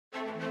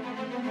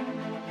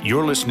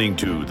You're listening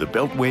to the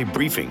Beltway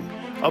Briefing,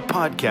 a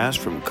podcast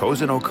from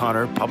Cozen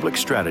O'Connor Public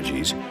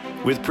Strategies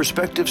with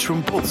perspectives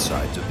from both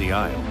sides of the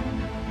aisle.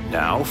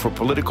 Now, for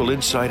political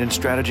insight and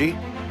strategy,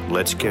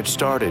 let's get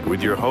started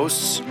with your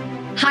hosts.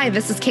 Hi,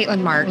 this is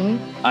Caitlin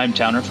Martin. I'm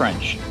Towner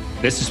French.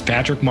 This is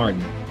Patrick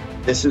Martin.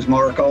 This is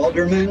Mark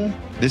Alderman.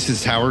 This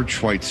is Howard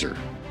Schweitzer.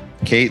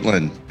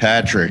 Caitlin,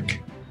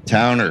 Patrick,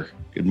 Towner,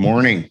 good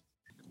morning.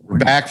 We're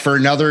back for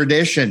another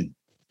edition.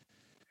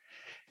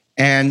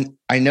 And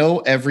I know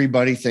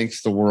everybody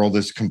thinks the world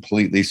is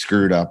completely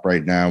screwed up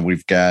right now.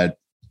 We've got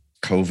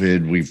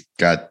COVID, we've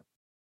got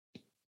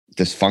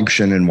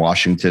dysfunction in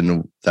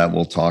Washington that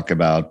we'll talk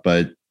about,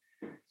 but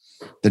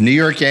the New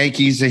York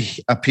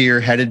Yankees appear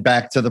headed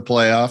back to the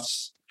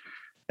playoffs.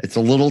 It's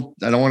a little,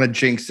 I don't want to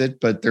jinx it,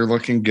 but they're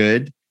looking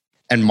good.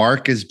 And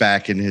Mark is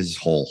back in his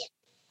hole.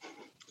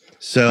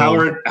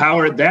 So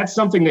Howard, that's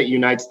something that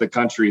unites the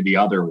country the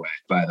other way,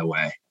 by the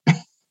way.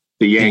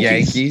 The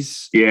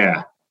Yankees.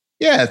 Yeah.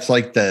 Yeah, it's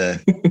like the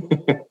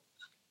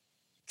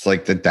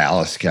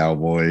Dallas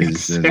Cowboys.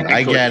 Exactly. And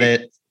I get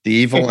it. The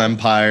evil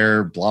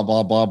empire, blah,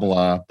 blah, blah,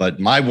 blah. But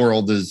my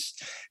world is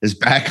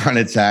back on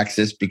its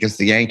axis because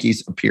the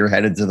Yankees appear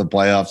headed to the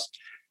playoffs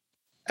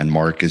and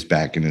Mark is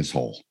back in his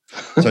hole.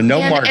 So no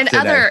Mark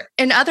today.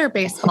 In other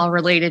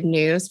baseball-related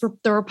news,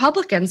 the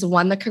Republicans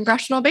won the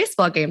congressional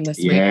baseball game this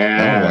week.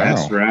 Yeah,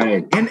 that's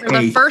right. For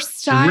the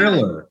first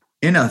time.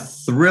 In a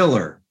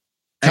thriller.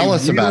 Tell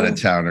us about it,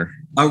 Towner.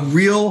 A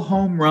real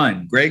home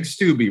run. Greg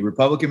Stubbe,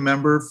 Republican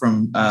member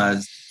from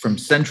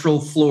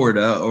Central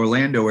Florida,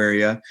 Orlando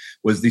area,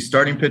 was the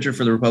starting pitcher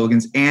for the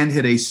Republicans and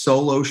hit a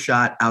solo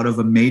shot out of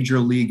a major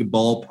league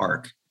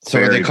ballpark. So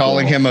are they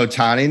calling him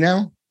Ohtani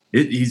now?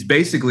 He's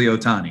basically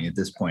Ohtani at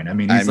this point. I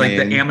mean, he's like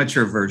the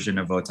amateur version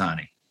of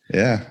Ohtani.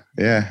 Yeah.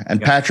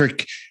 And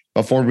Patrick,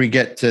 before we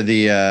get to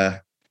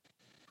the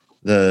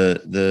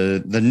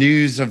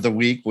news of the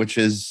week, which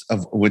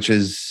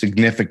is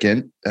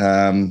significant,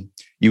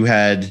 you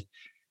had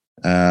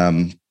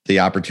the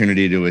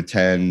opportunity to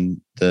attend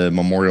the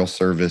memorial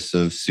service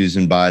of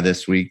Susan Bai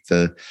this week,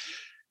 the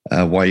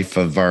wife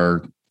of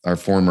our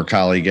former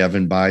colleague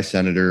Evan Bai,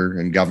 Senator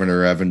and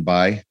Governor Evan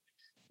Bai.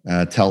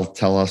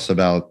 Tell us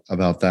about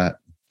that.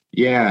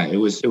 Yeah, it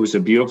was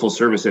a beautiful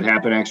service. It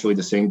happened actually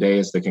the same day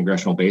as the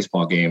congressional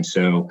baseball game.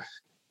 So,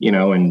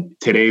 in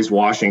today's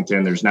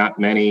Washington, there's not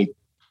many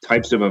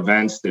types of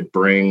events that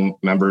bring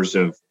members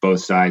of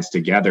both sides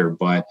together.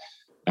 But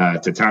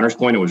to Towner's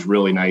point, it was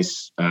really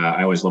nice.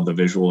 I always love the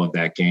visual of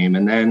that game.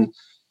 And then,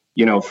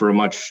 for a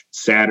much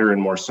sadder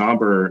and more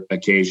somber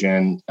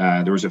occasion,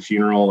 there was a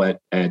funeral at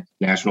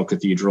National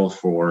Cathedral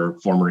for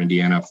former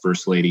Indiana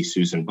First Lady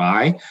Susan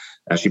Bai.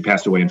 She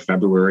passed away in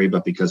February,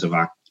 but because of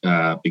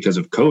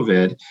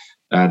COVID,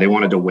 they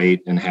wanted to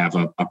wait and have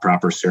a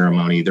proper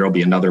ceremony. There'll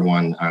be another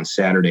one on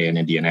Saturday in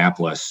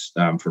Indianapolis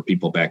for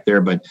people back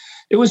there. But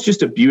it was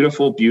just a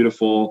beautiful,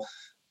 beautiful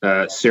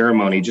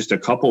ceremony. Just a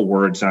couple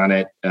words on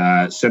it.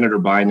 Senator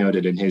Bai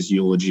noted in his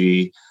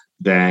eulogy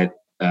that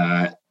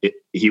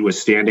he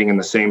was standing in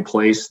the same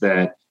place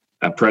that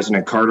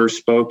President Carter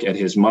spoke at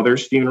his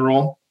mother's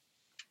funeral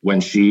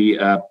when she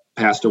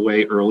passed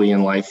away early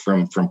in life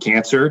from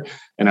cancer.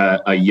 And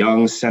a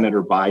young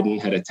Senator Biden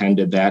had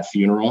attended that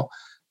funeral.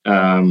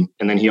 And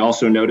then he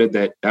also noted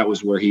that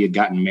was where he had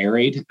gotten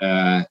married,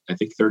 I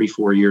think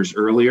 34 years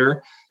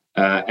earlier.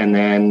 And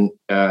then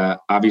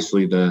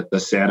obviously the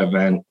sad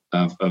event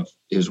of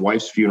his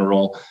wife's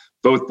funeral.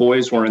 Both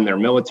boys were in their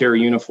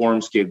military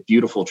uniforms, gave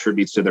beautiful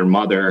tributes to their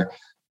mother.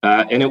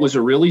 And it was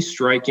a really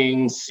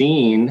striking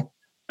scene,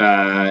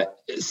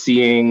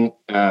 seeing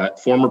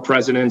former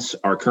presidents,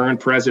 our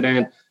current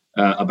president,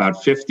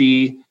 about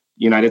 50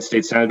 United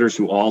States senators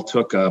who all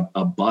took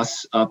a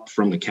bus up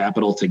from the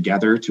Capitol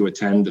together to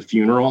attend the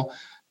funeral.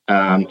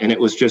 And it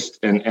was just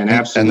an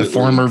absolutely... And the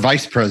former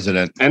vice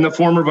president.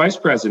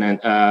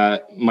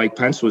 Mike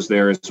Pence was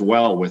there as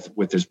well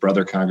with his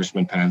brother,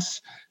 Congressman Pence.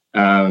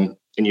 And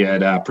you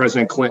had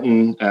President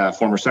Clinton,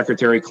 former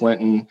Secretary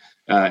Clinton,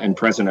 and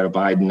President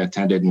Biden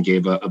attended and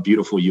gave a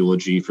beautiful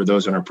eulogy. For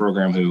those on our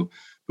program who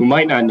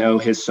might not know,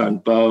 his son,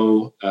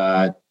 Bo,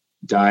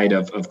 died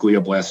of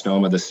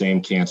glioblastoma, the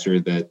same cancer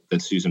that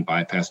Susan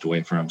Bai passed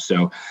away from.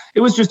 So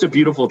it was just a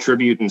beautiful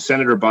tribute. And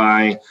Senator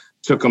Bai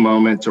took a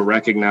moment to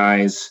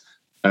recognize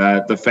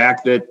the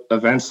fact that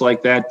events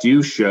like that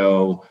do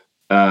show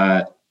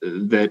that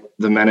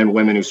the men and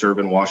women who serve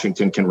in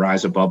Washington can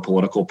rise above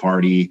political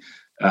party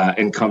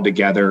and come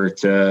together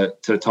to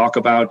talk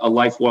about a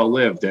life well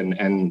lived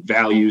and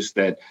values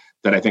that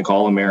I think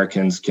all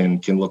Americans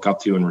can look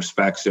up to and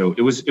respect. So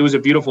it was a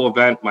beautiful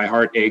event. My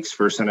heart aches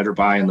for Senator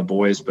Bai and the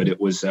boys, but it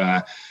was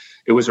a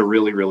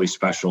really, really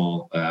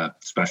special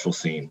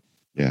scene.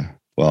 Yeah.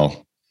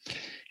 Well,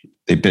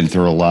 they've been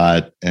through a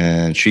lot,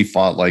 and she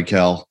fought like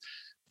hell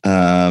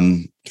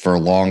for a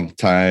long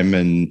time,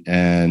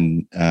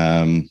 and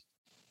had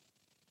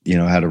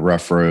a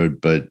rough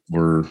road. But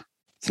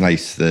it's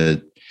nice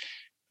that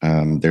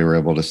they were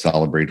able to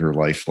celebrate her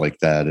life like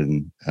that,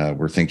 and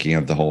we're thinking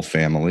of the whole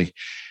family.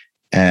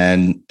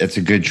 And it's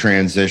a good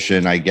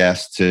transition, I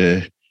guess,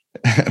 to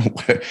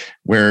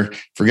where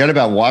forget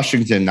about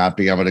Washington not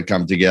being able to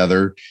come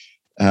together.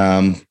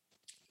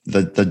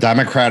 The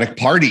Democratic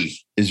Party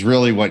is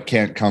really what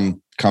can't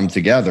come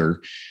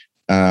together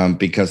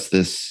because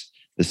this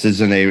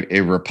isn't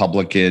a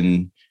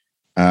Republican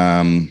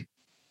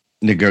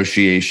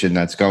negotiation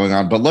that's going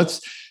on. But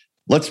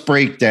let's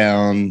break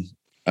down,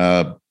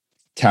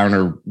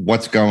 Towner,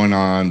 what's going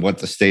on, what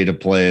the state of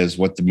play is,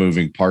 what the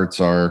moving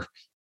parts are,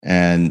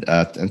 and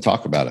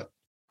talk about it.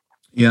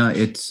 Yeah,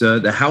 it's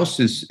the House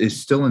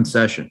is still in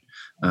session.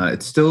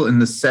 It's still in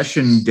the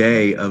session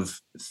day of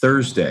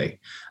Thursday.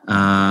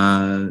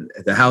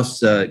 The House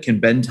can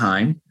bend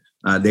time.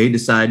 They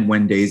decide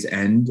when days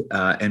end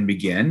and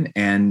begin,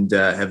 and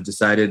have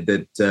decided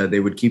that they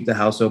would keep the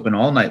House open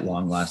all night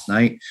long last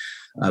night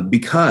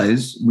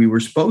because we were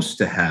supposed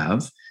to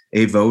have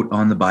a vote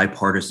on the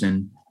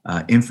bipartisan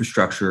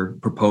infrastructure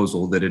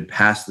proposal that had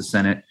passed the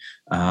Senate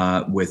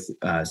with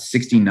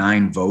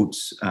 69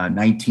 votes,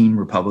 19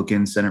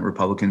 Republicans, Senate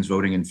Republicans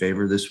voting in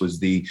favor. This was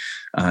the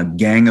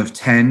Gang of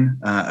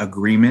 10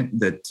 agreement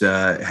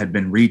that had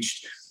been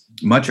reached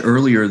much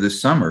earlier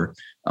this summer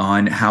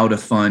on how to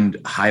fund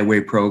highway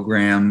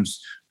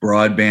programs,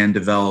 broadband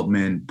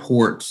development,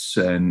 ports,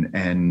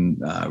 and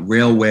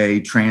railway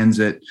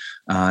transit,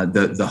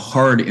 the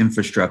hard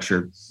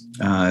infrastructure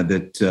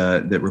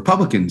that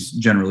Republicans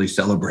generally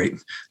celebrate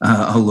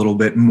a little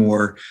bit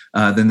more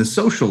than the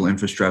social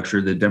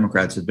infrastructure that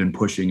Democrats have been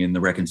pushing in the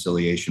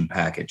reconciliation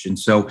package. And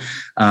so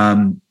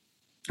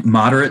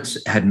moderates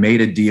had made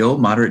a deal.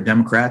 Moderate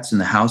Democrats in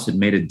the House had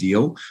made a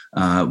deal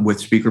with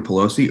Speaker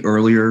Pelosi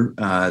earlier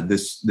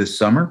this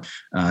summer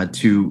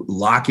to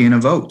lock in a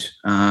vote.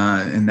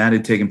 And that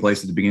had taken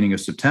place at the beginning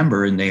of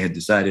September. And they had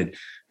decided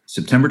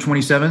September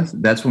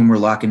 27th, that's when we're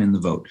locking in the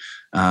vote.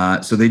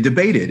 So they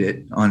debated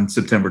it on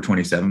September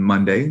 27th,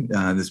 Monday,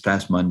 this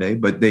past Monday,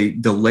 but they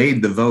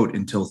delayed the vote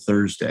until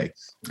Thursday.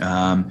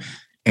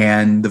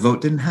 And the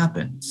vote didn't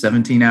happen.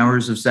 17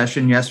 hours of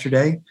session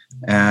yesterday.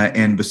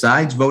 And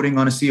besides voting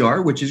on a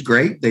CR, which is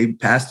great, they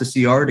passed a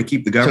CR to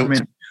keep the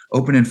government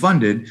open and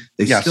funded.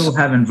 They still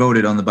haven't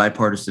voted on the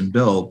bipartisan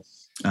bill.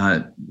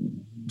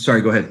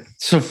 Sorry, go ahead.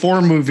 So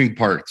 4 moving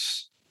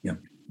parts. Yeah.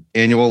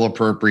 Annual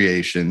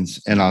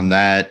appropriations. And on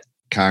that,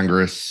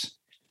 Congress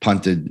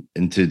punted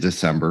into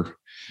December.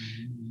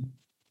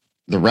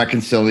 The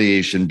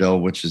reconciliation bill,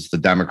 which is the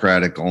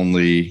Democratic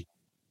only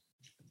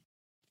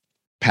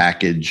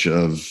package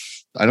of,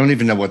 I don't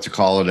even know what to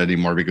call it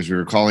anymore because we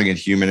were calling it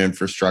human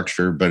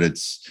infrastructure, but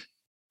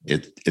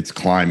it's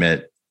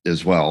climate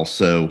as well.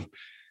 So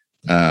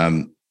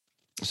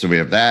we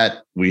have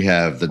that. We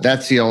have the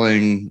debt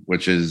ceiling,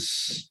 which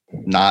is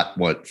not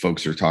what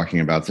folks are talking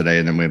about today.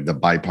 And then we have the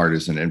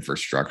bipartisan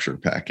infrastructure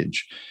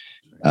package.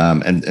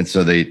 And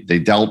so they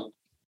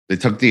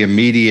took the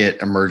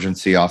immediate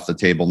emergency off the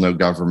table, no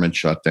government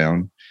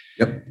shutdown.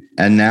 Yep.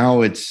 And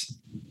now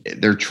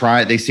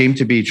they seem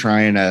to be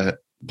trying to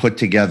put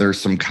together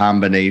some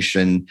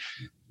combination,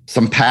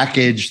 some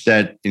package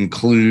that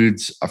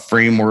includes a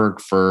framework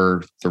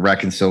for the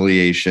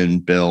reconciliation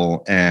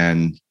bill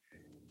and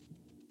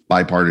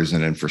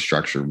bipartisan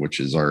infrastructure, which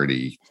is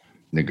already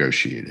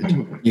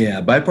negotiated.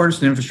 Yeah,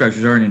 bipartisan infrastructure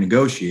is already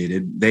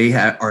negotiated. They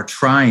are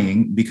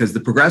trying, because the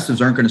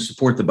progressives aren't going to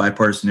support the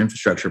bipartisan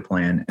infrastructure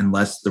plan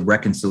unless the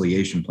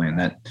reconciliation plan,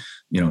 that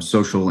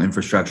social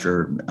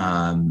infrastructure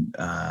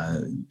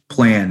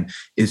plan,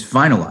 is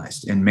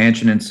finalized. And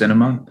Manchin and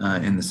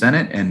Sinema in the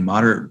Senate and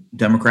moderate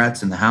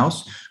Democrats in the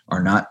House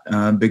are not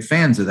big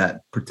fans of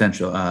that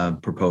potential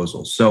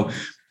proposal. So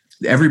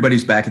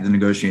everybody's back at the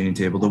negotiating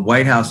table. The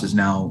White House is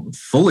now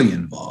fully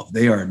involved.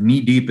 They are knee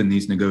deep in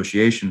these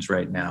negotiations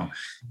right now.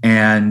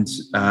 And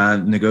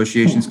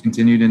negotiations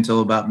continued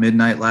until about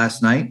midnight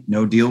last night.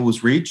 No deal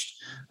was reached.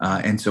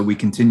 And so we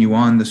continue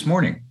on this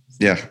morning.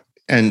 Yeah.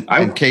 And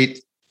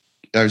Kate,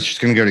 I was just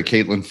going to go to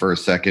Caitlin for a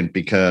second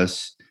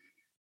because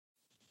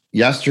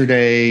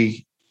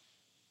yesterday,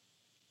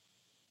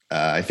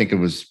 I think it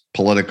was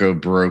Politico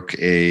broke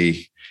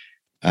a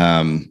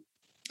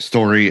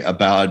story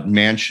about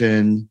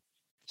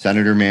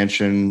Senator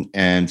Manchin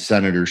and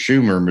Senator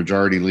Schumer,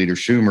 Majority Leader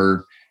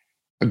Schumer,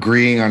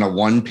 agreeing on a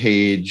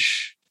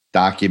one-page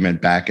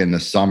document back in the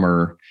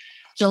summer.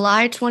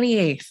 July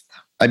 28th.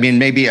 I mean,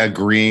 maybe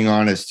agreeing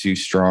on is too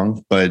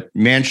strong, but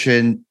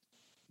Manchin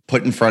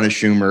put in front of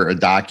Schumer a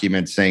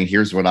document saying,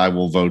 here's what I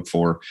will vote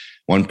for,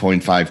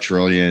 $1.5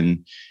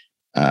 trillion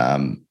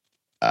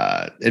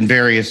in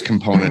various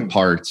component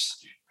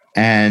parts.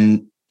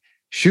 And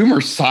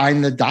Schumer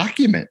signed the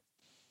document.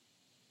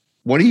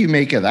 What do you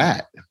make of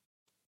that?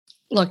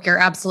 Look, you're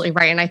absolutely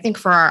right. And I think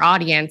for our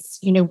audience,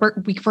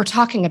 we're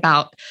talking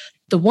about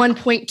the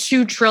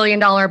 $1.2 trillion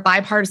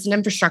bipartisan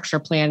infrastructure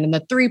plan and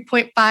the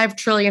 $3.5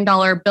 trillion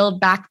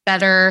Build Back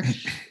Better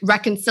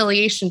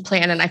reconciliation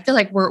plan. And I feel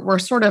like we're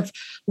sort of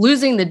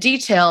losing the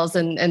details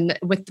and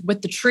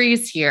with the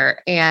trees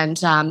here.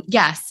 And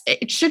yes,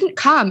 it shouldn't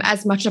come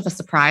as much of a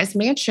surprise.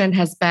 Manchin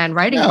has been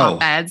writing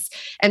op-eds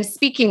and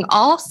speaking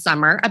all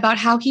summer about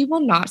how he will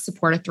not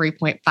support a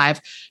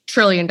 $3.5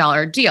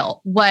 trillion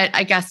deal. What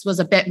I guess was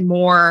a bit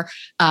more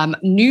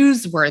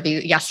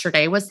newsworthy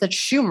yesterday was that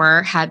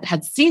Schumer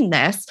had seen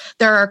this.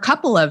 There are a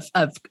couple of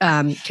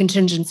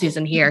contingencies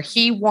in here.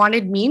 He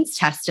wanted means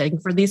testing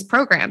for these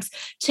programs.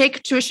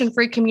 Take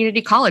tuition-free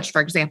community college, for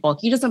example.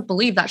 He doesn't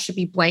believe that should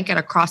be blanket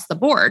across the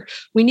board.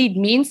 We need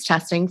means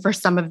testing for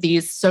some of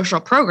these social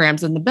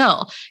programs in the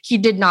bill. He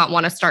did not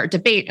want to start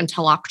debate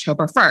until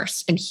October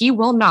 1st, and he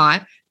will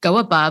not go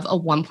above a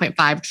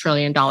 $1.5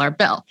 trillion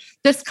bill.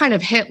 This kind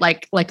of hit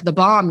like the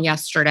bomb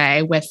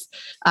yesterday with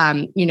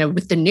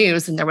the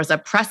news, and there was a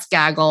press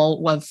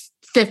gaggle of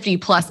 50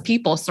 plus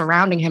people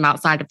surrounding him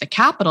outside of the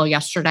Capitol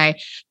yesterday.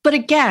 But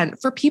again,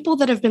 for people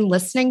that have been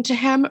listening to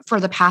him for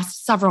the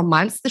past several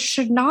months, this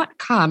should not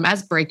come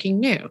as breaking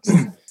news.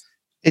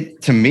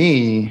 To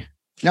me,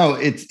 no,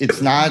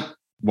 it's not.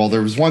 Well,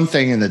 there was one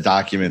thing in the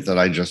document that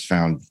I just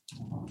found,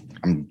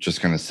 I'm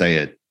just going to say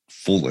it,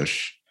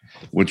 foolish,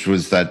 which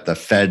was that the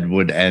Fed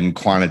would end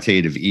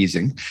quantitative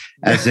easing,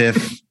 as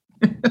if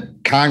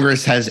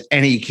Congress has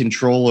any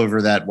control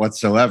over that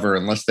whatsoever,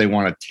 unless they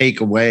want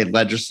to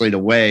legislate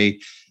away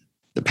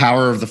the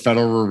power of the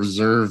Federal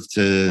Reserve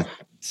to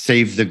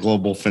save the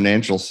global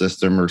financial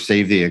system or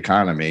save the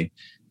economy,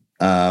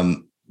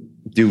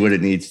 do what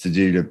it needs to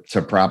do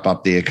to prop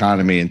up the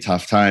economy in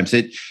tough times.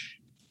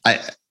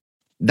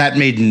 That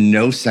made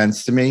no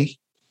sense to me.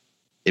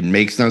 It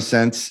makes no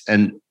sense.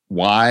 And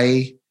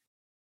why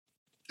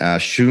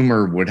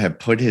Schumer would have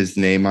put his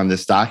name on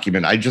this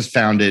document, I just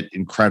found it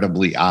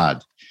incredibly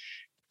odd.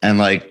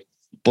 And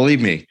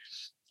believe me,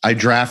 I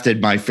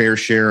drafted my fair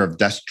share of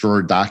desk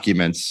drawer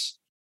documents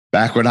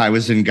back when I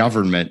was in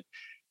government.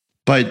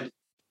 But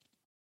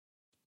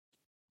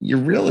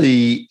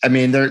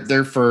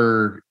they're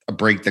for a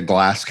break the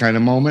glass kind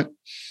of moment.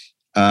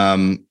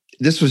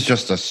 This was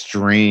just a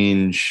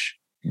strange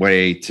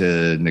way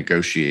to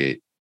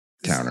negotiate,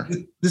 Towner.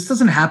 This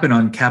doesn't happen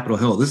on Capitol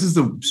Hill. This is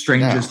the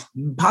strangest,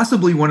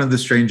 possibly one of the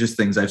strangest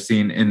things I've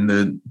seen in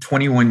the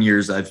 21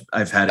 years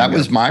I've had. That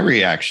was my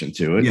reaction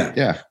to it.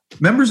 Yeah.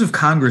 Members of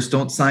Congress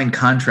don't sign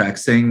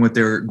contracts saying what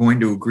they're going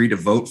to agree to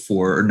vote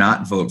for or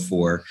not vote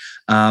for.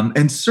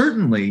 And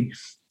certainly,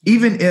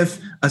 even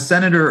if a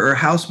senator or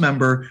House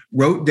member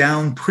wrote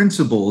down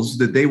principles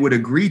that they would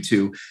agree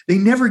to, they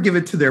never give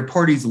it to their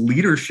party's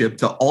leadership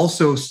to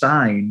also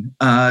sign.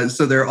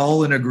 So they're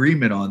all in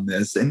agreement on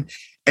this.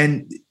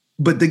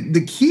 But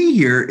the key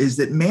here is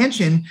that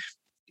Manchin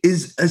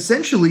is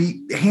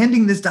essentially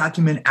handing this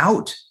document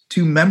out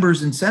to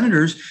members and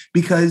senators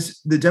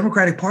because the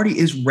Democratic Party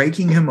is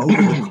raking him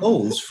over the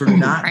coals for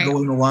not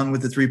going along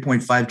with the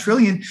 $3.5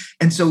 trillion.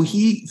 And so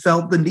he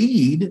felt the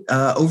need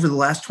over the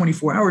last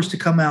 24 hours to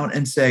come out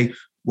and say,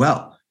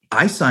 well,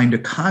 I signed a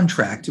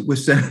contract with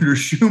Senator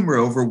Schumer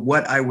over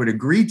what I would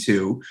agree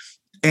to.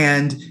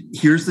 And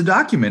here's the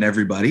document,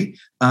 everybody.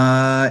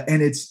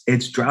 And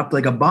it's dropped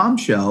like a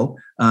bombshell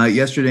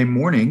yesterday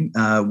morning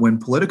when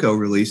Politico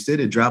released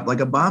it. It dropped like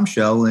a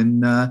bombshell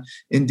in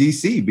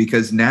D.C.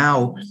 because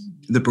now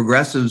the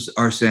progressives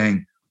are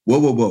saying,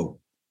 whoa.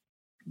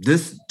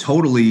 This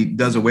totally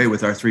does away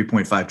with our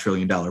 $3.5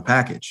 trillion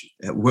package.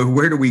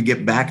 Where do we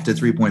get back to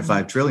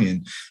 $3.5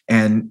 trillion?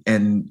 And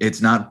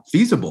it's not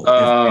feasible.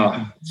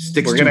 We're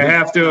gonna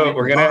have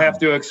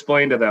to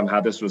explain to them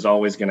how this was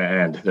always going to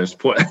end. There's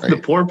the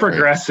poor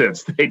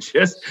progressives.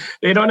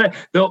 They don't know.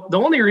 The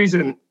only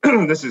reason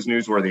this is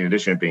newsworthy, in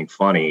addition to being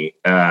funny,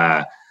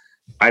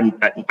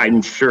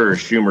 I'm sure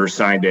Schumer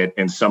signed it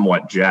in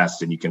somewhat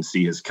jest, and you can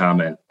see his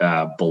comment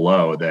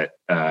below that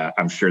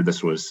I'm sure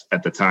this was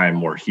at the time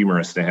more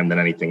humorous to him than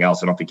anything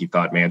else. I don't think he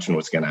thought Manchin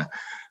was going to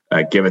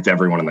give it to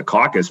everyone in the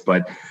caucus.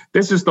 But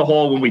this is the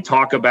whole, when we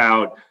talk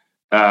about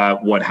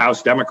what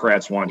House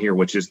Democrats want here,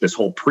 which is this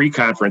whole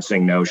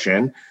pre-conferencing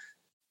notion.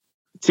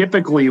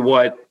 Typically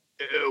what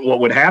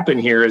would happen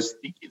here is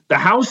the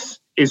House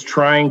is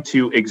trying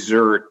to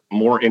exert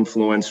more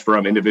influence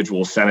from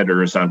individual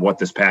senators on what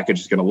this package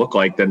is going to look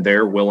like than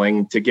they're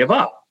willing to give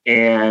up.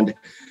 And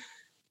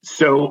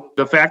so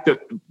the fact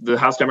that the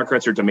House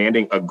Democrats are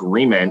demanding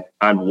agreement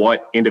on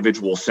what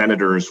individual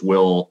senators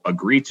will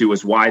agree to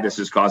is why this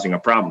is causing a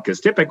problem. Because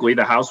typically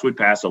the House would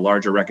pass a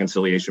larger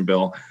reconciliation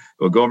bill,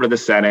 it would go over to the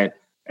Senate,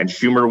 and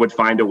Schumer would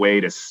find a way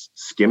to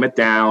skim it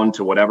down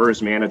to whatever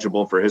is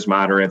manageable for his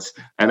moderates,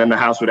 and then the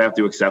House would have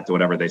to accept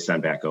whatever they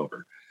send back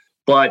over.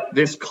 But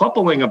this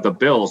coupling of the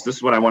bills, this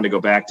is what I want to go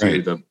back to,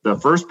 right. The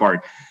first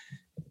part.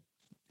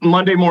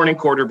 Monday morning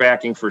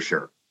quarterbacking for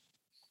sure.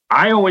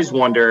 I always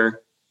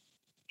wonder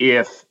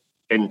if,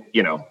 and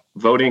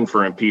voting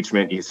for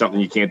impeachment is something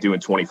you can't do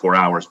in 24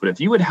 hours, but if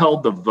you had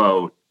held the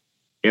vote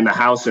in the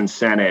House and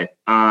Senate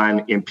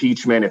on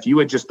impeachment, if you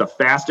had just the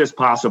fastest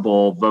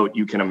possible vote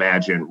you can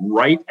imagine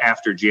right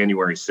after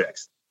January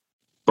 6th,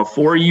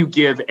 before you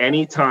give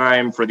any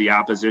time for the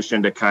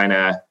opposition to kind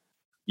of,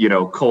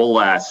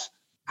 coalesce,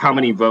 how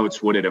many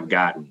votes would it have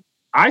gotten?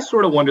 I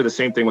sort of wonder the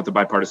same thing with the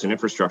bipartisan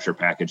infrastructure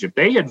package. If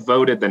they had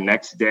voted the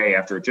next day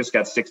after it just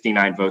got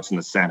 69 votes in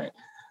the Senate,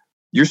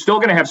 you're still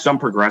going to have some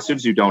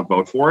progressives who don't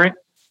vote for it.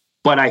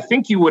 But I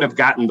think you would have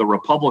gotten the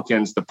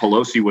Republicans that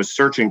Pelosi was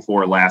searching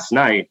for last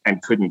night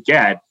and couldn't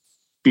get,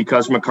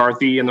 because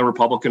McCarthy and the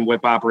Republican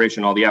whip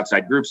operation, all the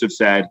outside groups have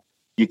said,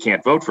 you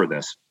can't vote for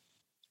this.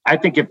 I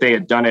think if they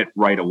had done it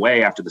right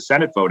away after the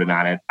Senate voted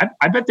on it,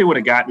 I bet they would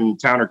have gotten,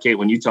 Towner, Kate,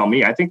 when you tell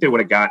me, I think they would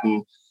have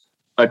gotten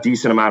a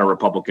decent amount of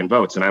Republican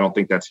votes. And I don't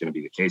think that's going to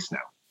be the case now.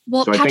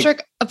 Well, so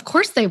Patrick, of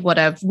course they would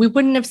have. We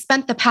wouldn't have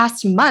spent the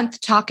past month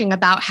talking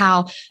about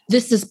how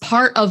this is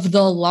part of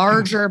the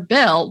larger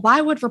bill. Why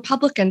would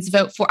Republicans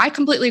vote for? I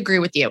completely agree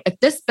with you. If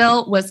this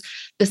bill was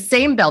the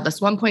same bill, this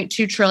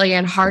 $1.2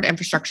 trillion hard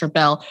infrastructure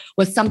bill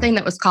was something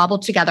that was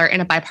cobbled together in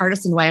a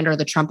bipartisan way under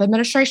the Trump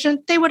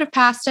administration, they would have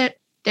passed it.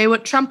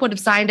 Trump would have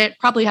signed it,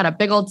 probably had a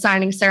big old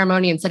signing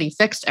ceremony and said he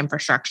fixed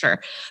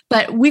infrastructure.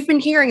 But we've been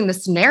hearing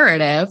this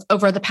narrative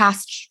over the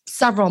past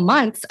several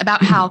months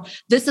about how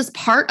this is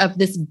part of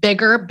this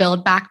bigger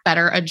Build Back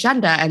Better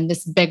agenda and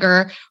this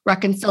bigger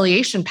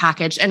reconciliation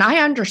package. And I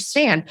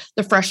understand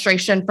the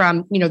frustration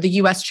from, the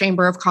U.S.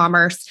 Chamber of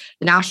Commerce,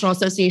 the National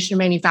Association of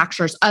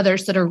Manufacturers,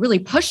 others that are really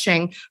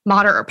pushing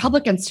moderate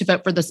Republicans to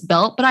vote for this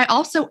bill. But I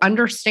also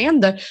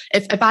understand that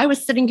if I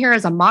was sitting here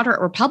as a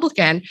moderate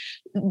Republican,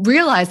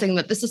 realizing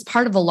that this is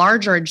part of a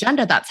larger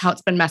agenda, that's how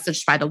it's been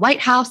messaged by the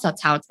White House,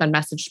 that's how it's been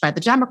messaged by the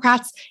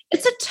Democrats,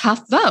 it's a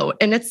tough vote.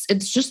 And it's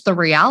just the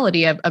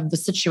reality of the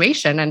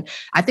situation. And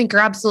I think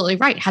you're absolutely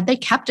right. Had they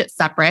kept it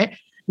separate,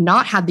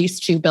 not had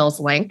these two bills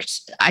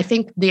linked, I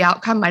think the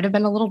outcome might have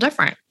been a little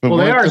different. Well,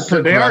 they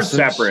are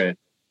separate.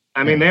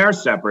 I mean, they are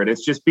separate.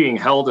 It's just being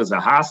held as a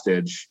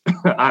hostage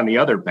on the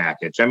other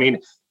package. I mean,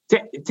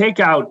 take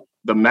out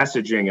the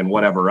messaging and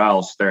whatever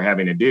else they're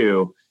having to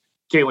do.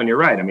 Caitlin, you're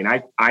right. I mean,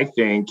 I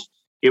think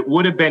it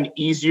would have been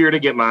easier to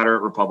get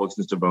moderate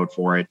Republicans to vote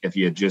for it if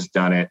you had just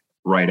done it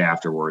right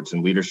afterwards,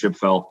 and leadership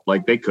felt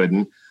like they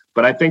couldn't.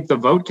 But I think the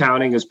vote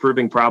counting is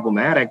proving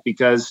problematic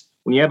because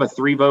when you have a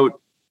 3-vote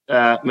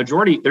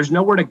majority, there's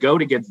nowhere to go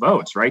to get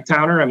votes, right,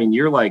 Towner? I mean,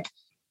 you're like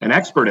an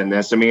expert in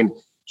this. I mean,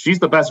 she's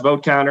the best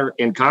vote counter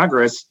in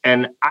Congress,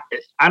 and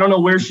I don't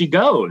know where she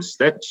goes.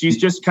 That she's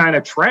just kind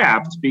of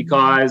trapped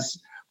because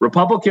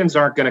Republicans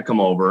aren't going to come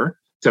over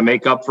to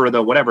make up for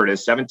the, whatever it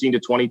is, 17 to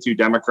 22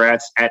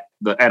 Democrats at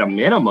a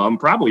minimum,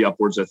 probably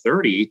upwards of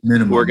 30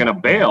 who are going to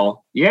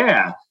bail.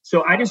 Yeah.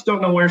 So I just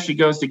don't know where she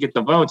goes to get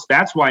the votes.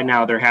 That's why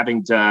now they're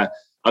having to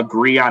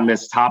agree on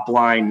this top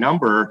line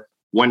number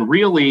when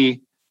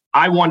really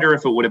I wonder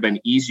if it would have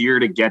been easier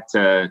to get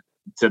to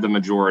the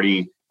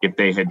majority if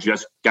they had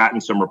just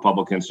gotten some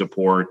Republican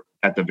support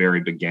at the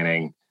very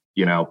beginning.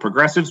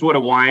 Progressives would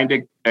have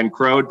whined and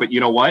crowed, but you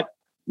know what?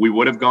 We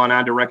would have gone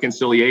on to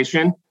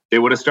reconciliation. They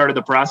would have started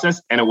the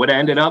process and it would have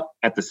ended up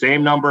at the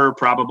same number,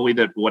 probably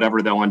that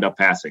whatever they'll end up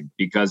passing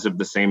because of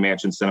the same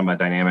Manchin-Sinema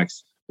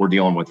dynamics we're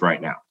dealing with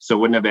right now. So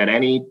it wouldn't have had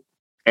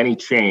any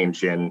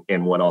change in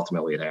what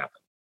ultimately had happened.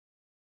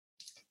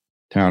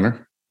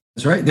 Towner?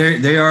 That's right.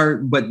 They are,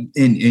 but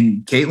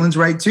in Caitlin's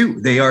right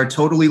too. They are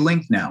totally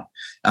linked now.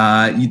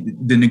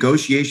 The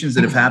negotiations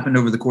that have happened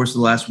over the course of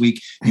the last week,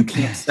 you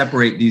can't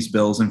separate these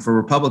bills. And for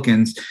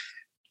Republicans,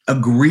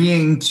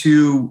 agreeing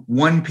to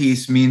one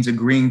piece means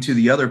agreeing to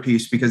the other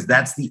piece because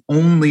that's the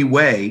only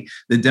way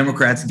the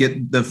Democrats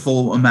get the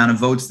full amount of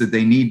votes that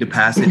they need to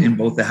pass it in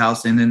both the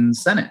House and in the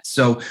Senate.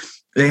 So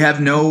they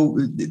have no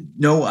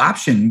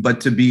option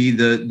but to be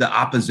the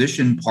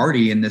opposition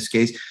party in this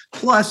case.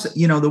 Plus,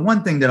 the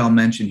one thing that I'll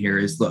mention here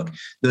is, look,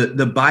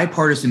 the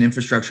bipartisan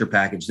infrastructure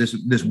package, this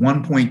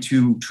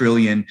 $1.2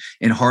 trillion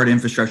in hard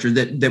infrastructure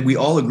that we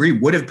all agree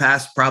would have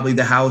passed probably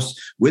the House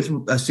with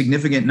a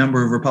significant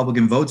number of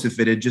Republican votes if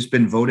it had just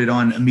been voted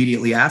on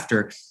immediately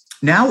after,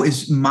 now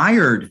is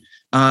mired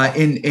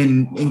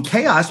in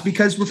chaos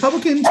because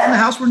Republicans in the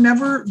House were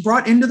never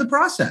brought into the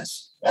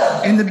process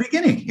in the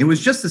beginning. It was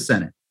just the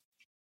Senate.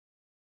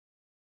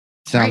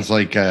 Sounds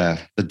like the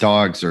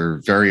dogs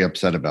are very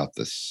upset about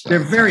this. They're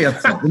very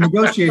upset. The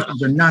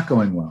negotiations are not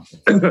going well.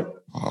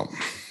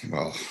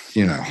 Well,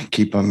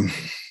 keep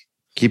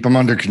them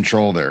under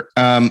control there.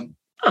 I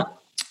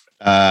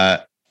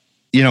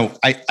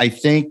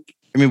think,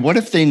 what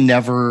if they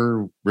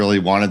never really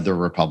wanted the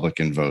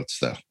Republican votes,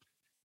 though?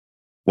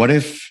 What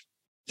if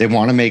they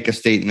want to make a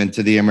statement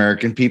to the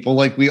American people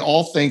like we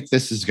all think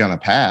this is going to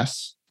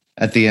pass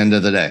at the end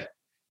of the day?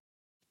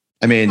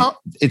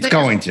 It's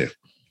going to.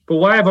 But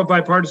why have a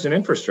bipartisan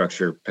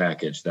infrastructure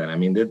package then? I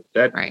mean, they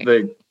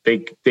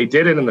did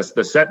it in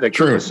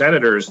the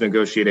senators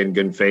negotiated in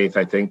good faith,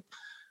 I think,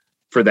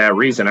 for that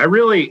reason.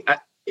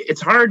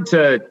 It's hard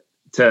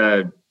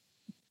to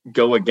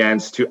go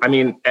against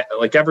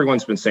like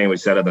everyone's been saying, we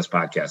said on this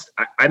podcast,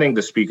 I think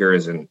the speaker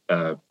is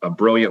a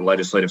brilliant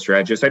legislative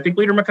strategist. I think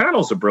Leader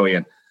McConnell's a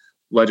brilliant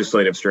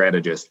legislative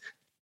strategist.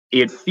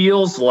 It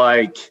feels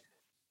like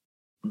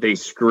they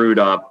screwed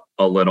up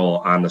a little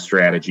on the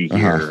strategy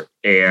here.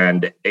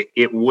 And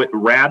it would,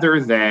 rather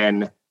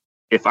than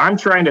if I'm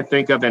trying to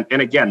think of, and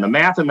again, the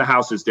math in the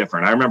House is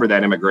different. I remember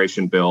that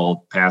immigration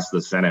bill passed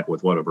the Senate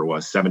with whatever it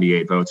was,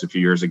 78 votes a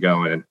few years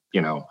ago. And,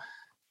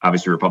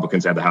 obviously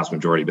Republicans had the House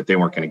majority, but they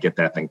weren't going to get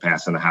that thing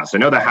passed in the House. I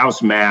know the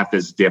House math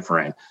is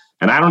different.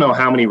 And I don't know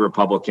how many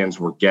Republicans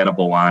were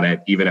gettable on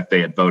it, even if they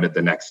had voted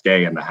the next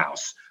day in the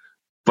House.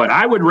 But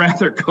I would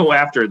rather go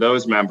after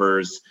those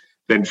members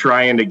than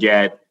trying to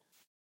get,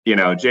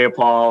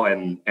 Jayapal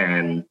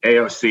and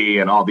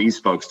AOC and all these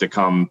folks to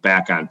come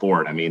back on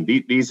board. I mean,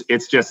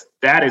 it's just,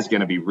 that is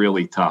going to be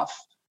really tough.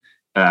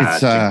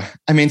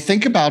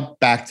 Think about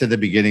back to the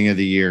beginning of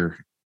the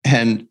year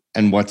and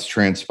what's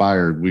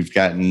transpired. We've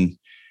gotten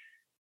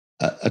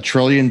a $1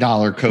 trillion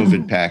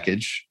COVID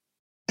package.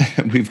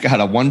 We've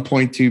got a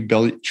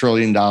 $1.2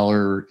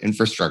 trillion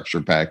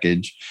infrastructure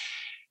package.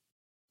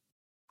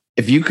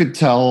 If you could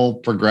tell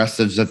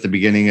progressives at the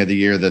beginning of the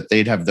year that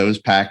they'd have those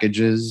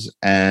packages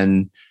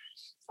and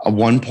a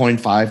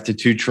 $1.5 to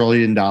 $2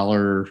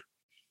 trillion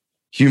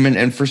human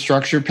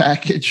infrastructure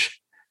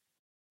package,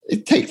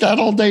 it'd take that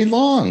all day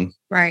long.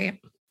 Right.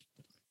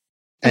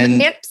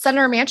 And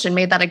Senator Manchin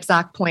made that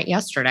exact point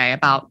yesterday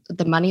about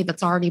the money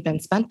that's already been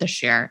spent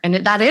this year. And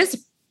that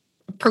is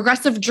a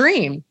progressive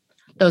dream,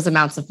 those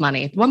amounts of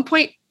money.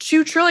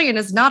 1.2 trillion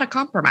is not a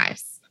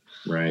compromise.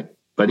 Right.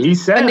 But he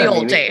said in the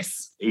old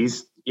days.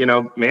 He's,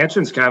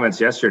 Manchin's comments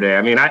yesterday.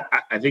 I mean,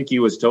 I think he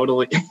was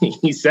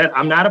he said,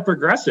 I'm not a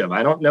progressive.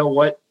 I don't know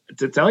what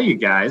to tell you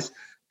guys.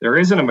 There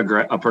isn't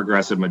a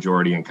progressive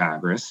majority in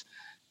Congress.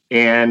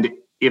 And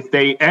if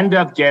they end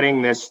up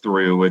getting this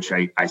through, which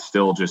I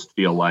still just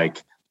feel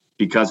like,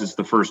 because it's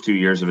the first 2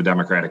 years of a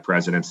Democratic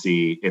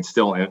presidency, it's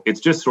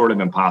just sort of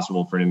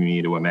impossible for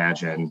me to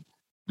imagine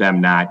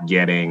them not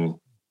getting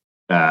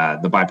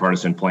the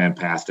bipartisan plan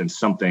passed and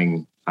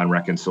something on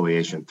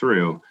reconciliation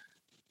through.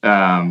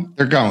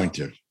 They're going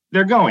to.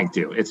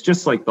 It's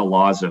just like the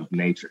laws of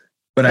nature.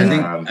 But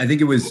I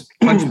think it was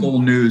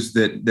Punchbowl News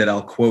that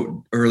I'll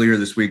quote earlier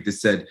this week that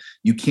said,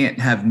 you can't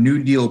have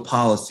New Deal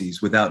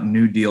policies without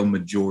New Deal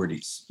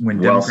majorities.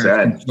 When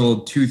Democrats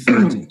controlled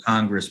 2/3 of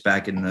Congress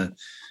back in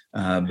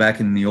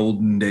the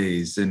olden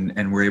days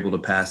and were able to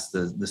pass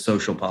the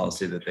social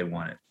policy that they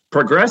wanted.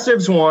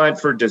 Progressives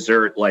want for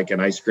dessert like an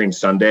ice cream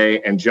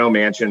sundae, and Joe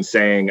Manchin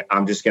saying,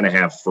 I'm just going to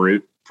have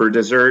fruit for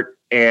dessert.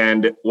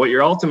 And what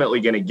you're ultimately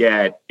going to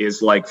get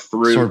is like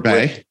fruit.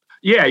 Sorbet.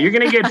 You're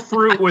going to get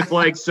fruit with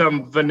like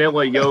some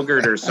vanilla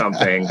yogurt or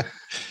something.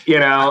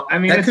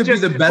 That could be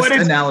the best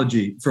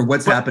analogy for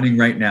what's happening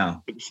right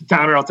now.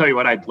 Connor, I'll tell you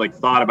what, I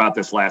thought about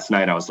this last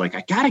night. I was like,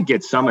 I got to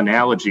get some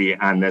analogy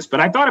on this, but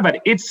I thought about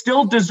it. It's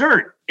still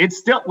dessert. It's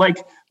still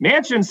like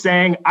Manchin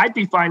saying, I'd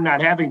be fine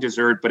not having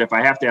dessert, but if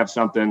I have to have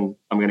something,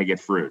 I'm going to get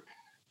fruit.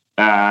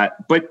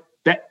 But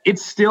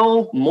it's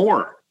still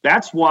more.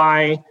 That's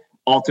why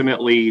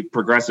ultimately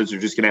progressives are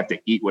just going to have to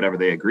eat whatever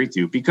they agree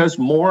to, because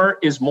more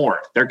is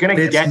more. They're going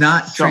to get it's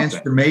not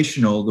something.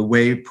 Transformational the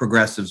way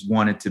progressives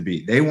want it to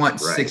be. They want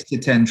 6 to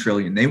 10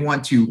 trillion. They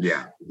want to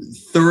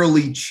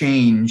thoroughly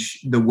change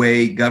the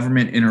way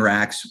government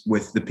interacts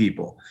with the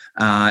people.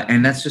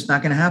 And that's just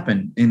not going to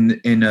happen in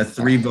a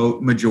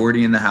 3-vote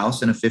majority in the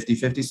House and a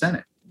 50-50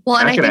 Senate. Well,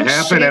 not going to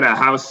happen in a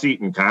House seat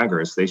in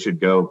Congress. They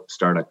should go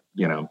start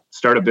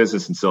a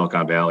business in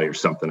Silicon Valley or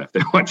something if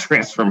they want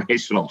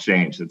transformational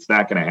change. It's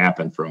not going to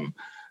happen from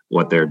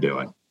what they're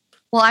doing.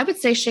 Well, I would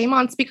say shame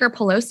on Speaker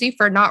Pelosi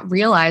for not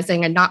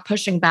realizing and not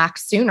pushing back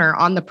sooner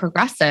on the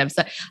progressives.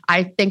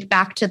 I think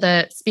back to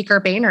the Speaker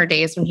Boehner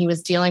days when he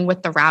was dealing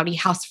with the rowdy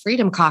House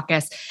Freedom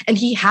Caucus, and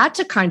he had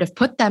to kind of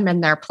put them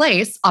in their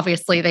place.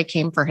 Obviously, they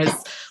came for his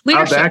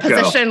leadership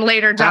position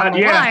later down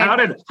the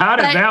line. How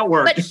did that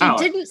work out?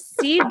 But he didn't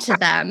cede to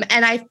them.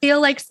 And I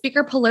feel like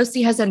Speaker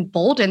Pelosi has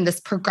emboldened this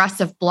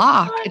progressive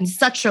bloc in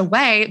such a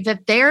way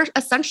that they're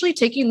essentially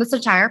taking this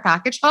entire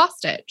package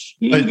hostage.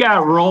 He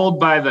got rolled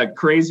by the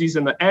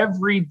crazies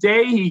every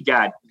day he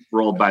got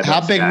rolled by. How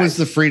big was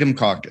the Freedom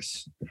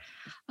Caucus?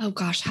 Oh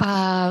gosh,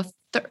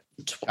 30?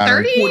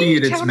 40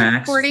 at its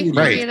max. 40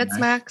 at its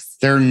max.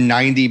 There are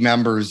 90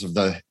 members of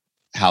the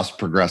House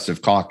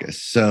Progressive Caucus,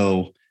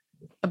 so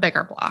a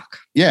bigger block.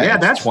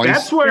 That's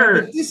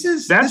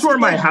where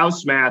my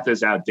House math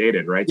is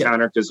outdated, right,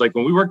 Connor? Because like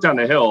when we worked on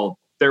the Hill,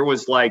 there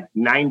was like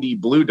 90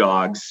 blue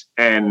dogs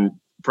and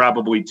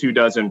probably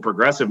 24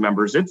 progressive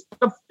members. It's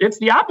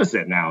the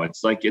opposite now.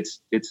 It's like it's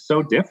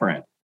so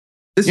different.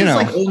 This is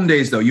like olden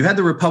days, though. You had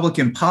the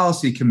Republican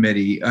Policy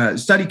Committee,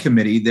 study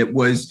committee that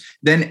was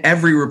then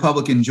every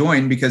Republican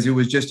joined because it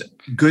was just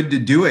good to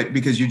do it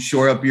because you'd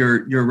shore up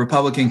your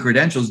Republican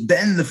credentials.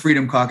 Then the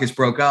Freedom Caucus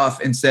broke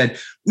off and said,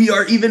 we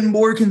are even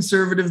more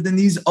conservative than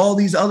all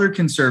these other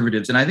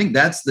conservatives. And I think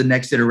that's the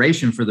next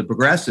iteration for the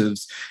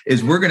progressives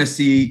is we're going to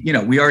see,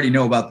 we already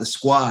know about the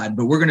squad,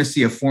 but we're going to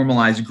see a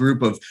formalized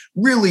group of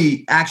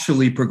really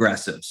actually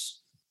progressives.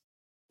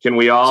 Can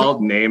we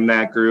all name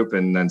that group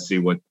and then see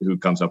who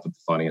comes up with the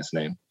funniest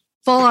name?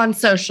 Full on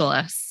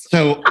socialists.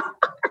 So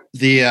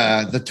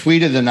the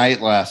tweet of the night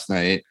last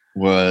night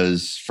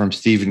was from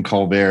Stephen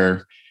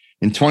Colbert.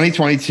 In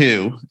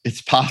 2022,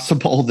 it's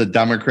possible the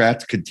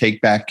Democrats could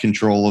take back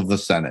control of the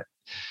Senate.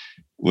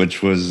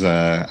 which was,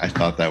 I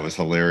thought that was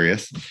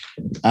hilarious.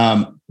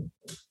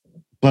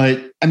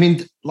 But I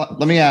mean, let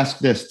me ask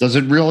this.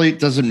 Doesn't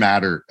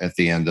matter at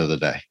the end of the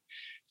day?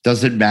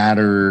 Does it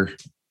matter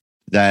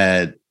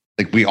that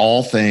like we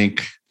all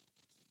think,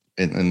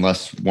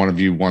 unless one of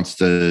you wants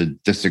to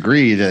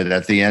disagree, that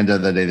at the end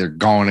of the day, they're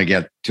going to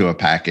get to a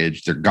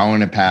package. They're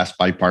going to pass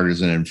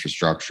bipartisan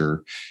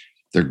infrastructure.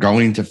 They're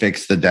going to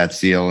fix the debt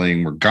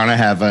ceiling. We're going to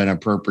have an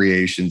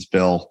appropriations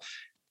bill.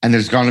 And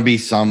there's going to be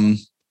some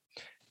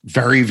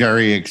very,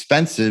 very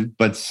expensive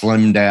but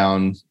slimmed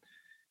down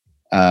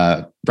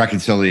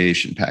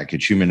reconciliation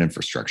package, human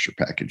infrastructure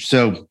package.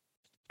 So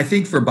I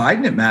think for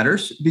Biden, it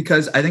matters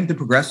because I think the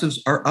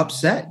progressives are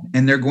upset,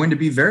 and they're going to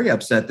be very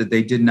upset that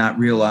they did not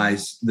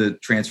realize the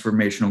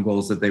transformational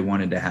goals that they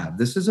wanted to have.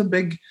 This is a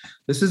big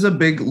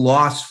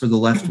loss for the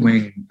left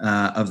wing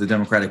of the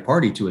Democratic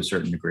Party to a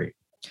certain degree.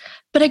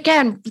 But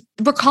again,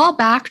 recall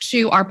back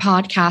to our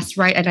podcast,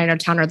 right? And I know,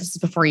 Towner, this is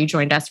before you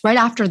joined us, right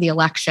after the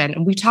election.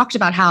 And we talked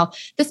about how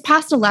this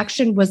past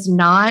election was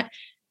not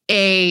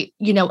a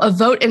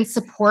vote in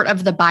support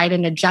of the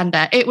Biden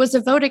agenda. It was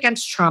a vote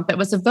against Trump. It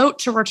was a vote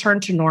to return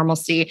to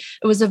normalcy.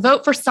 It was a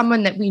vote for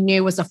someone that we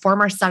knew was a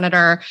former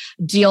senator,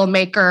 deal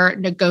maker,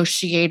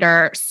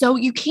 negotiator. So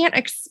you can't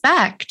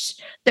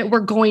expect that we're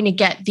going to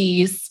get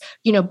these,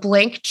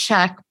 blank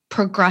check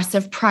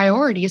progressive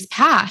priorities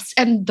passed,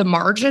 and the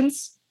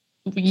margins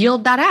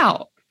yield that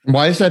out.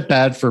 Why is that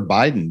bad for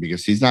Biden?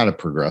 Because he's not a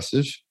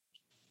progressive.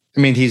 I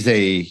mean, he's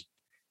a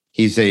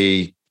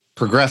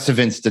progressive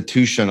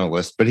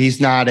institutionalist, but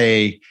he's not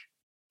a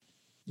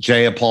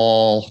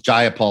Jayapal,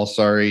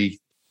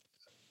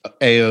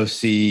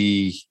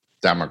 AOC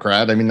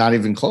Democrat. I mean, not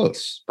even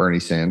close. Bernie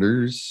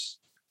Sanders.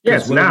 Yeah,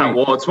 it's not.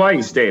 Well, it's why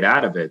he stayed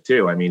out of it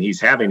too. I mean,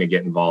 he's having to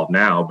get involved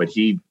now, but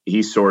he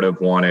sort of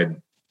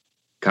wanted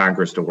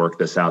Congress to work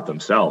this out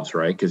themselves,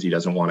 right? Because he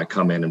doesn't want to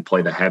come in and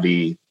play the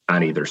heavy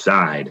on either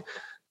side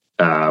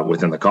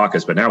within the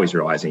caucus. But now he's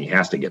realizing he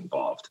has to get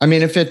involved. I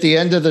mean, if at the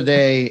end of the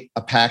day,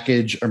 a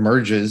package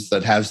emerges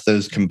that has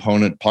those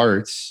component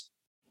parts,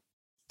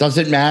 does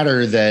it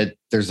matter that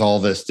there's all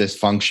this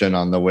dysfunction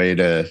on the way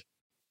to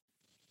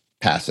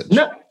passage?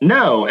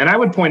 No. And I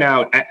would point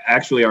out,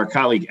 actually, our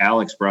colleague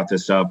Alex brought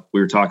this up. We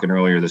were talking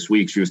earlier this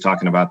week. She was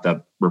talking about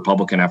the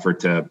Republican effort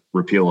to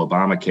repeal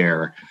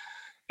Obamacare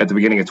at the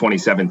beginning of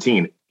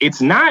 2017. It's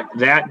not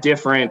that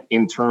different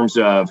in terms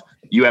of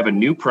you have a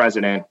new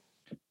president,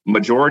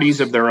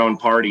 majorities of their own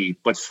party,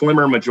 but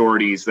slimmer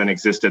majorities than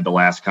existed the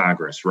last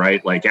Congress,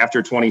 right? Like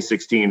after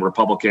 2016,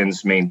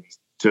 Republicans,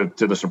 to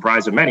the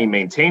surprise of many,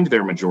 maintained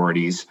their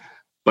majorities,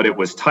 but it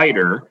was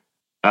tighter.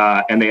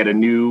 And they had a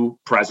new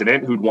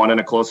president who'd won in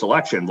a close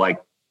election.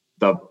 Like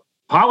the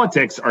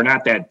politics are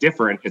not that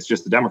different. It's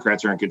just the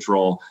Democrats are in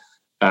control.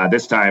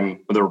 This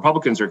time, the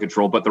Republicans are in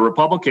control, but the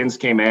Republicans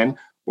came in.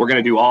 We're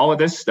going to do all of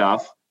this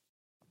stuff.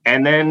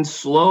 And then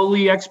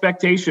slowly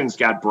expectations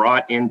got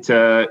brought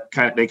into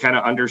they kind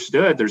of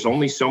understood there's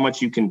only so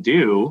much you can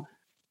do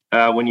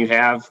when you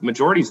have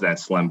majorities that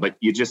slim. But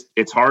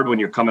it's hard when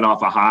you're coming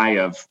off a high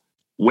of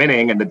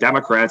winning, and the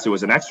Democrats, it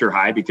was an extra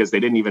high because they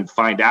didn't even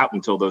find out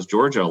until those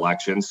Georgia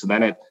elections. So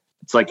then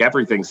it's like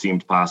everything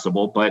seemed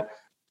possible. But,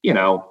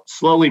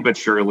 slowly but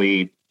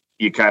surely,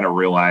 you kind of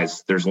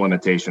realize there's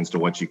limitations to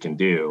what you can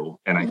do.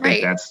 And I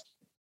think that's.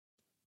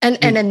 And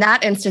in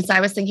that instance, I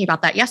was thinking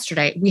about that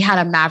yesterday. We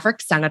had a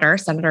maverick senator,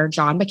 Senator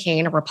John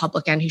McCain, a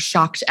Republican, who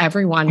shocked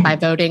everyone by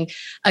voting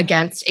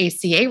against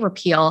ACA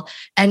repeal.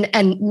 And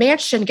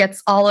Manchin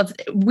gets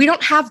we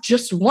don't have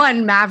just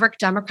one maverick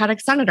Democratic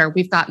senator.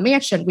 We've got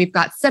Manchin, we've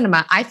got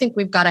Sinema. I think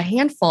we've got a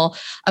handful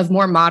of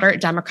more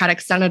moderate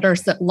Democratic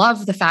senators that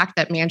love the fact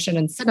that Manchin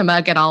and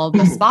Sinema get all of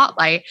the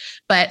spotlight.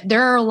 But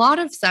there are a lot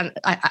of,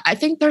 I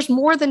think there's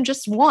more than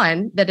just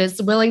one that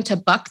is willing to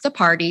buck the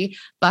party,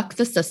 buck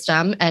the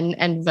system,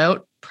 and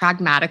vote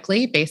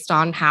pragmatically based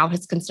on how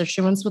his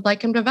constituents would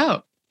like him to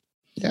vote.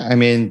 Yeah, I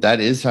mean, that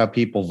is how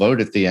people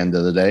vote at the end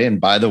of the day. And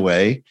by the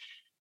way,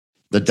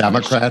 the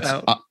Democrats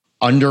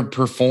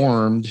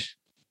underperformed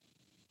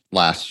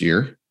last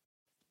year,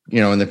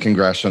 in the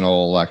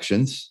congressional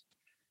elections.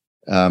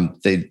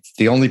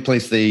 The only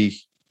place they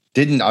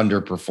didn't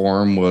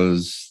underperform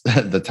was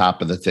the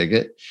top of the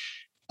ticket.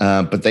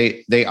 But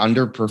they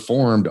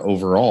underperformed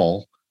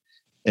overall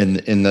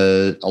in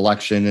the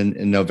election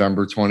in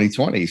November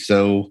 2020.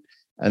 So,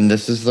 and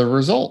this is the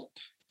result.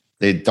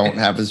 They don't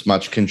have as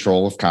much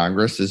control of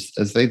Congress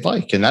as they'd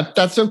like. And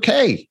that's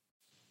okay.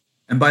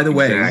 And by the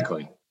way,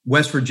 exactly.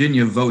 West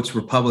Virginia votes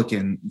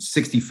Republican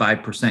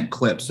 65%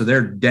 clip. So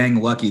they're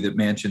dang lucky that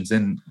Manchin's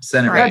in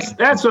Senate.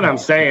 That's what I'm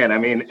saying. I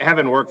mean,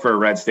 having worked for a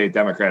red state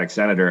Democratic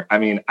senator, I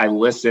mean, I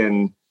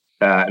listen,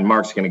 and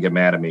Mark's going to get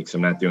mad at me because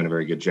I'm not doing a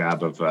very good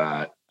job of,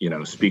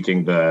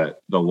 speaking the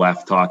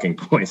left talking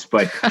points.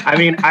 But I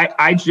mean,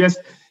 I just,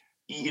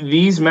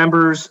 these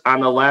members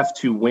on the left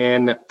who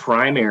win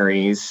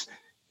primaries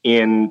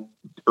in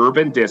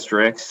urban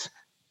districts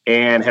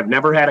and have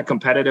never had a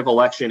competitive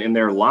election in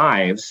their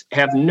lives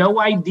have no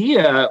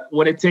idea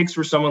what it takes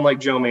for someone like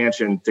Joe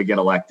Manchin to get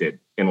elected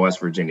in West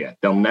Virginia.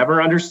 They'll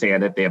never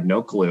understand it. They have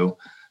no clue.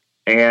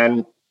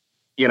 And,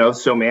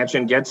 so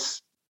Manchin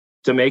gets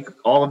to make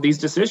all of these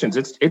decisions.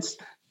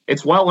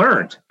 It's well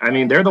earned. I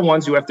mean, they're the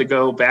ones who have to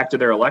go back to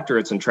their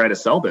electorates and try to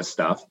sell this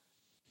stuff.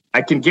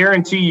 I can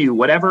guarantee you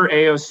whatever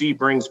AOC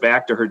brings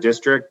back to her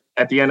district,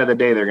 at the end of the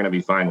day, they're going to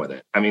be fine with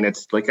it. I mean,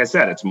 it's like I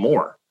said, it's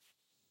more.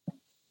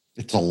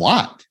 It's a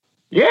lot.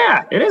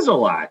 Yeah, it is a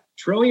lot.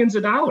 Trillions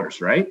of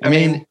dollars, right? I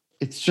mean,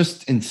 it's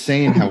just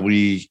insane how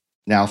we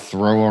now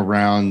throw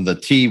around the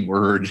T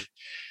word.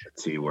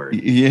 T word.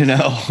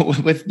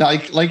 With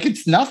like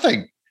it's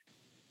nothing.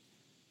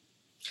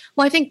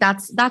 Well, I think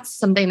that's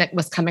something that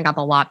was coming up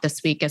a lot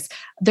this week is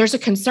there's a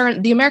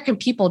concern. The American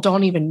people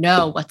don't even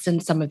know what's in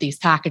some of these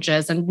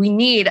packages. And we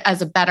need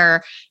a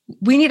better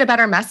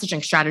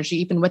messaging strategy,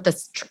 even with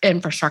this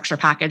infrastructure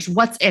package.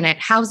 What's in it?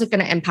 How is it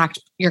going to impact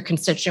your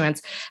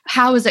constituents?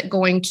 How is it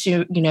going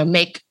to,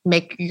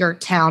 make your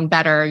town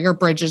better, your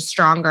bridges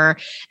stronger,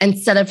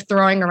 instead of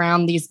throwing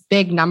around these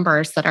big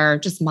numbers that are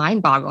just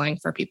mind-boggling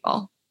for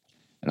people?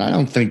 And I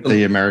don't think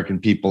the American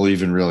people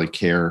even really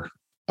care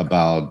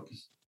about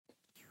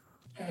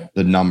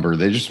the number.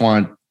 They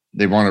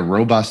want a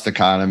robust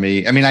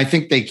economy. I mean, I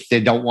think they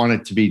don't want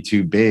it to be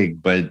too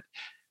big, but when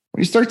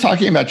you start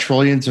talking about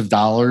trillions of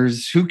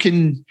dollars, who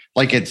can,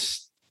 like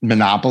it's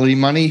monopoly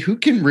money, who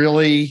can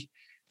really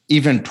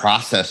even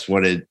process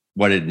what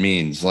it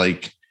means?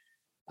 Like,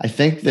 I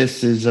think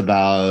this is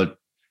about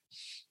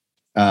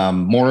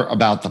more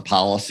about the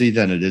policy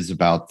than it is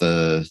about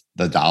the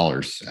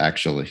dollars,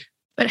 actually.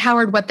 But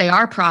Howard, what they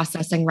are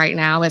processing right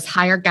now is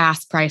higher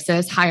gas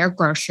prices, higher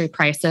grocery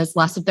prices,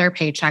 less of their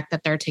paycheck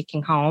that they're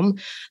taking home.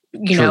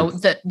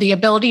 The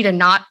ability to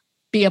not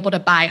be able to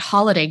buy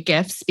holiday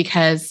gifts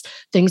because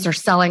things are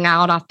selling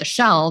out off the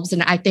shelves.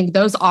 And I think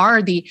those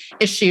are the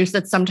issues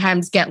that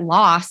sometimes get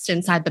lost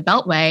inside the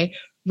Beltway,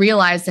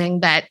 realizing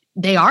that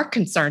they are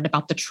concerned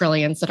about the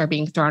trillions that are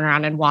being thrown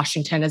around in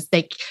Washington as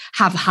they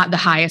have the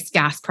highest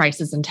gas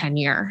prices in 10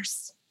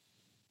 years.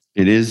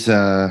 It is...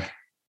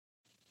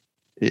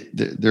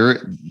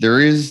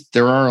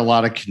 There are a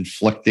lot of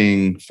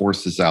conflicting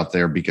forces out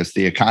there because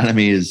the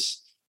economy is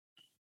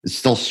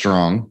still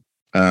strong.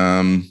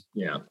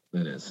 Yeah,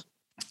 it is.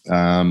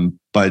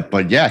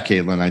 But yeah,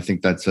 Caitlin, I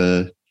think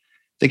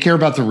they care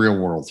about the real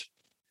world.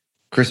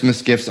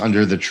 Christmas gifts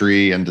under the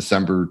tree on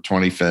December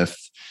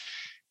 25th.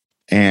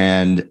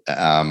 And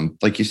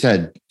like you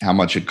said, how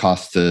much it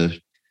costs to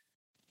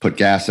put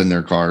gas in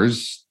their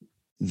cars.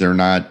 They're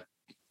not,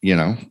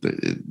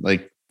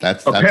 like,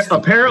 That's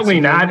apparently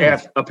not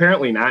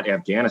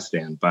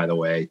Afghanistan, by the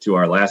way, to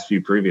our last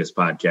few previous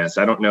podcasts.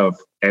 I don't know if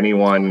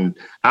anyone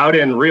out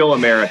in real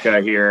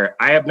America here,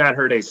 I have not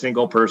heard a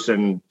single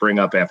person bring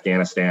up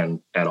Afghanistan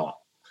at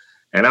all.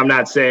 And I'm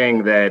not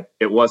saying that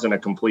it wasn't a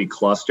complete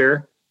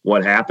cluster,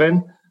 what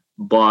happened,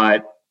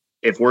 but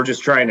if we're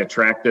just trying to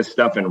track this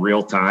stuff in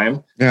real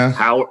time,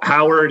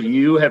 Howard,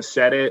 you have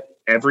said it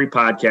every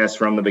podcast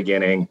from the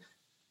beginning,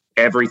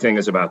 everything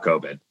is about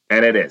COVID.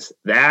 And it is.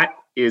 That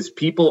is,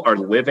 people are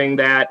living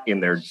that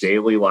in their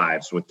daily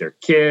lives with their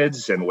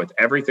kids and with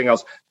everything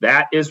else.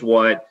 That is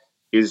what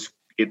is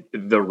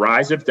the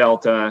rise of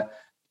Delta,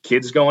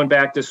 kids going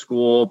back to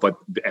school, but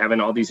having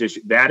all these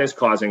issues. That is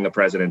causing the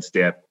president's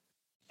dip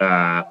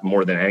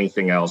more than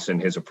anything else in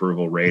his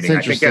approval rating.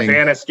 I think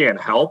Afghanistan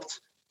helped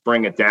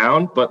bring it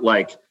down, but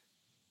like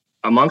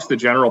amongst the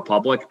general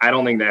public, I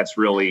don't think that's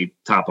really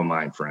top of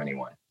mind for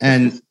anyone.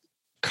 And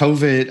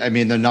COVID, I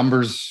mean, the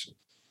numbers,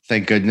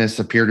 thank goodness,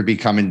 appear to be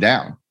coming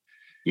down.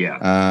 Yeah.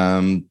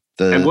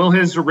 And will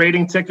his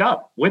rating tick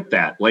up with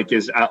that? Like,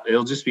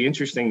 it'll just be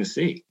interesting to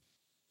see.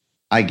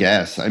 I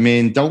guess. I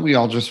mean, don't we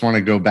all just want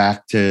to go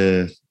back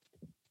to,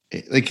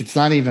 like, it's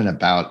not even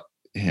about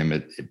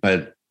him,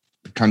 but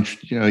the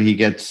country, he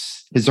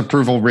gets his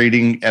approval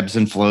rating ebbs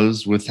and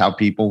flows with how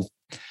people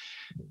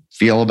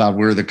feel about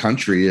where the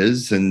country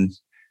is. And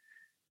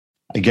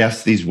I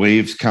guess these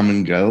waves come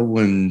and go,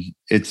 and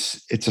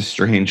it's a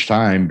strange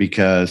time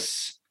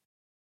because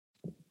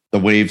the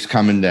waves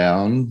coming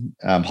down,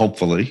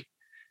 hopefully.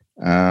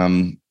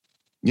 I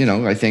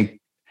think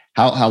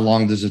how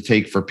long does it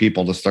take for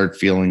people to start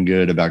feeling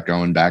good about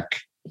going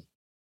back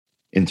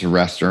into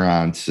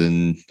restaurants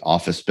and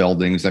office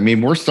buildings? I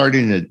mean, we're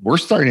starting to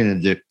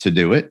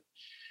do it.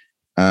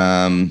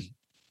 We're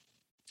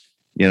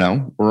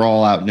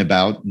all out and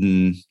about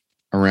and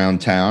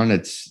around town.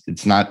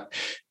 It's not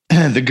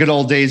the good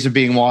old days of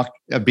being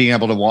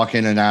able to walk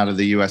in and out of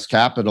the U.S.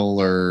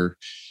 Capitol are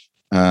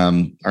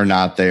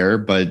not there,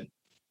 but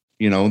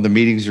the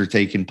meetings are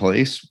taking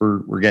place.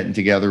 We're getting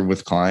together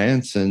with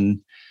clients,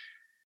 and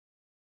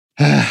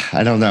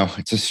I don't know.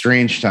 It's a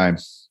strange time,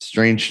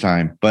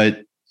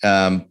 but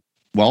and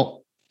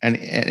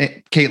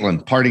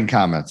Caitlin, parting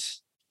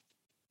comments.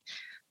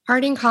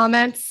 Parting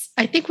comments.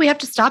 I think we have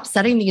to stop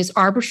setting these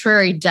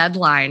arbitrary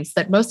deadlines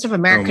that most of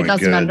America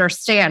doesn't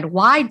understand.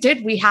 Why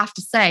did we have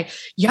to say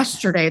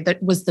yesterday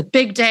that was the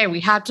big day? We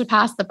had to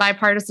pass the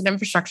bipartisan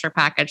infrastructure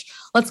package.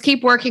 Let's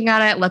keep working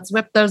on it. Let's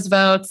whip those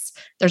votes.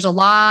 There's a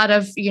lot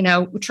of,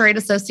 trade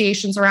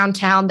associations around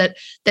town that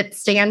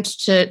stand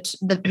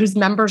whose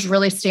members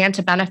really stand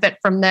to benefit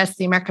from this.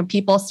 The American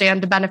people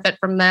stand to benefit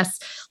from this.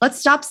 Let's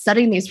stop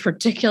setting these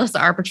ridiculous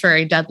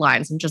arbitrary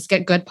deadlines and just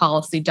get good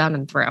policy done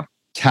and through.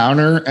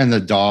 Towner and the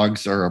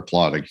dogs are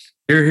applauding.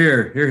 Hear,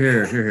 hear, hear,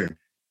 hear, hear, hear.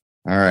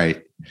 All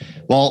right.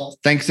 Well,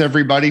 thanks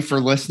everybody for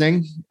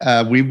listening.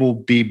 We will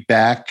be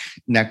back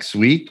next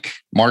week.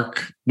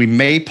 Mark, we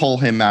may pull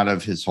him out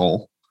of his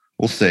hole.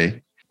 We'll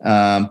see.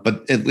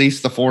 But at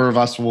least the four of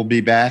us will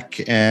be back,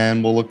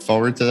 and we'll look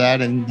forward to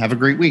that, and have a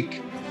great week.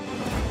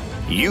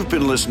 You've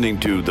been listening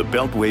to The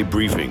Beltway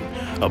Briefing,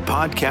 a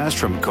podcast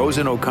from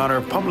Cozen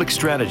O'Connor Public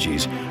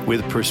Strategies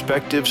with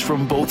perspectives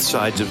from both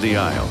sides of the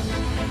aisle.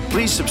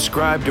 Please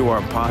subscribe to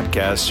our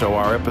podcast so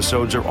our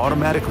episodes are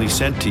automatically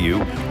sent to you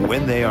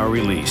when they are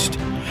released.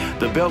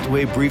 The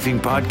Beltway Briefing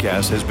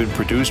podcast has been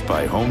produced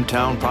by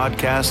Hometown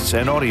Podcasts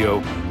and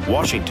Audio,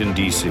 Washington,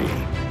 D.C.